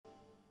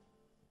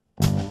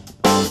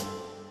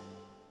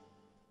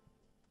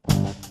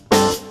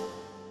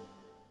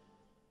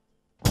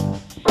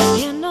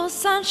no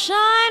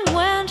sunshine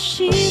when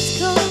she's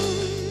gone.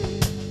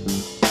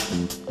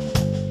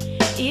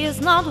 It's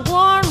not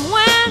warm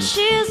when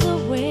she's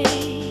away.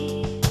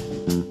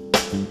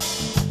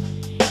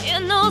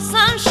 And no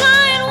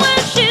sunshine when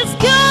she's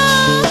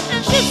gone.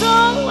 And she's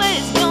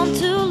always gone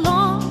too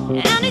long.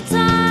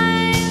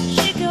 Anytime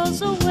she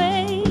goes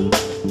away.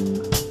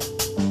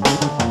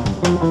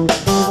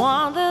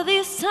 Wonder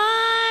this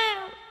time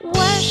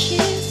where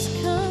she's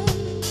gone.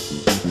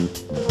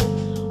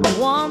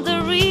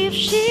 Wonder if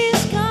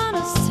she's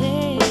gonna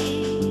stay.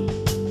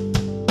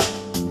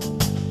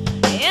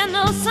 And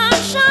no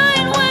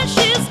sunshine when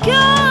she's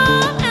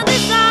gone. And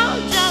this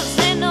house just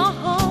ain't no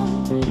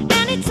home.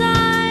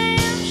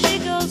 Anytime she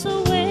goes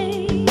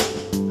away.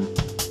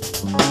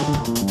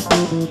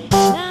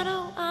 And I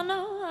know, I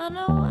know, I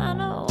know, I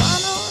know, I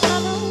know, I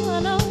know,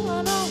 I know,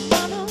 I know,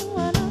 I know,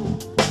 I know.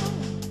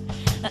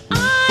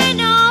 I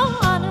know,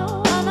 I know,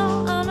 I know,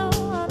 I know, I know,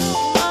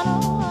 I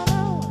know, I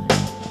know.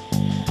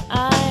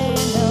 I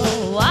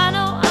know, I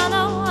know, I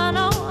know, I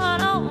know, I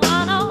know,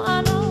 I know,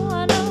 I know,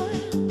 I know.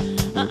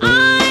 I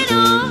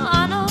know,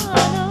 I know,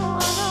 I know,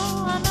 I know,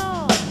 I know.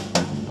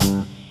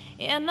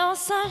 And no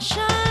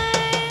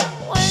sunshine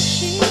when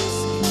she's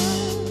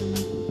gone.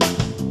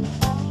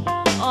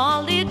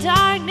 Only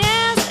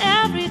darkness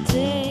every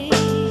day.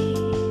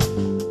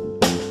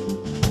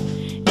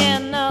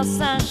 And no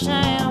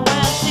sunshine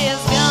when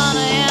she's gone.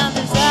 And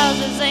this house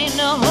just ain't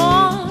no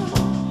home.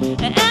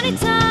 And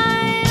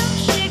anytime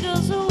she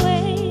goes away.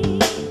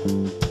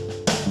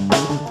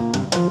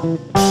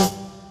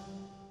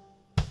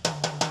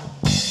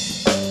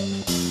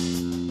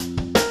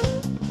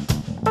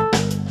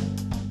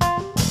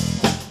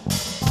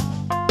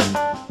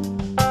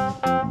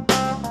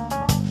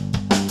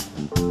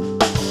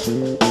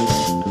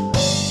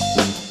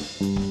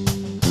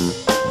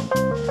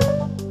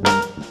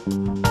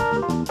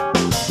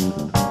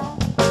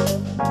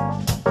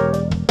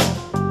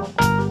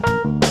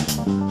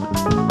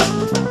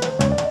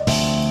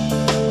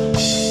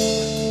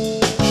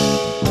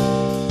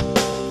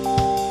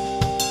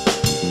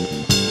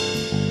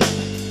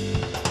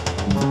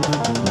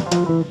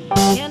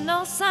 And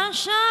no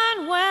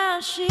sunshine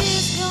when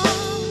she's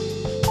gone.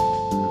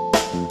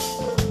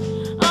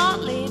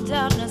 Only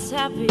darkness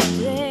every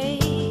day.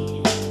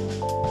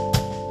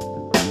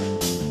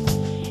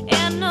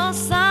 And no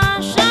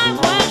sunshine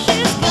when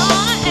she's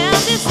gone. And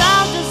this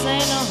house just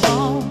ain't no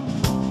home.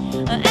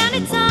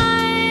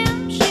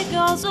 Anytime she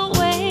goes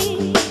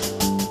away.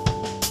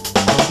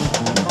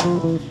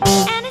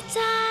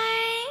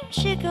 Anytime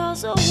she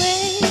goes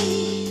away.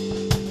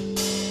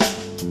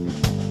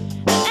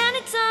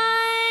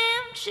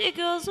 She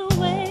goes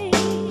away.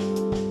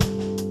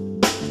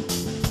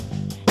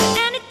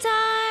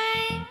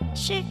 Anytime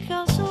she